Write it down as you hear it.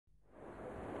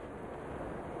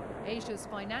Asia's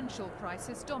financial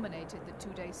crisis dominated the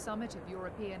two-day summit of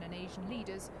European and Asian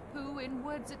leaders who, in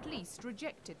words at least,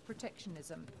 rejected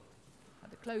protectionism. At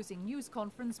the closing news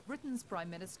conference, Britain's Prime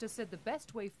Minister said the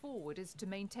best way forward is to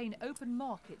maintain open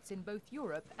markets in both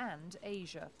Europe and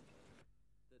Asia.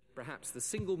 Perhaps the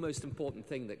single most important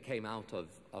thing that came out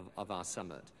of our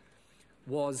summit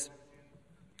was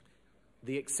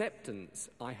the acceptance,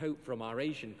 I hope, from our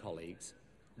Asian colleagues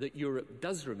that Europe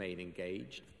does remain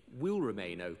engaged, will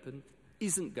remain open,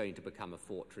 isn't going to become a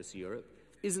fortress Europe,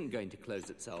 isn't going to close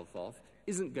itself off,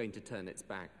 isn't going to turn its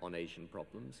back on Asian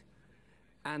problems,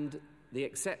 and the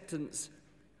acceptance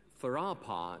for our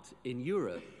part in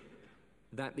Europe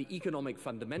that the economic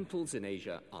fundamentals in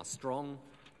Asia are strong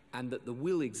and that the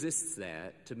will exists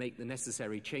there to make the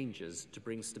necessary changes to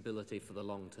bring stability for the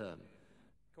long term.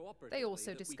 They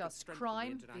also discussed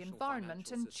crime, the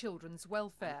environment and children's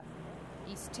welfare.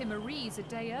 East Timorese a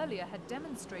day earlier had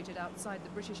demonstrated outside the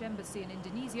British Embassy in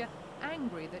Indonesia,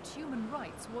 angry that human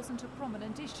rights wasn't a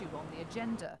prominent issue on the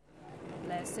agenda.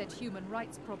 Blair said human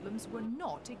rights problems were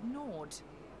not ignored.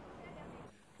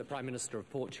 The Prime Minister of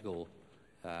Portugal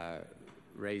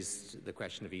raised the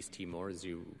question of East Timor, as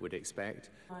you would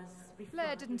expect.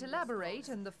 Blair didn't elaborate,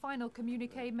 and the final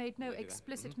communiqué made no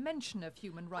explicit mention of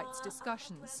human rights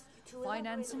discussions.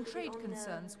 Finance and trade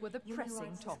concerns were the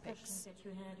pressing topics.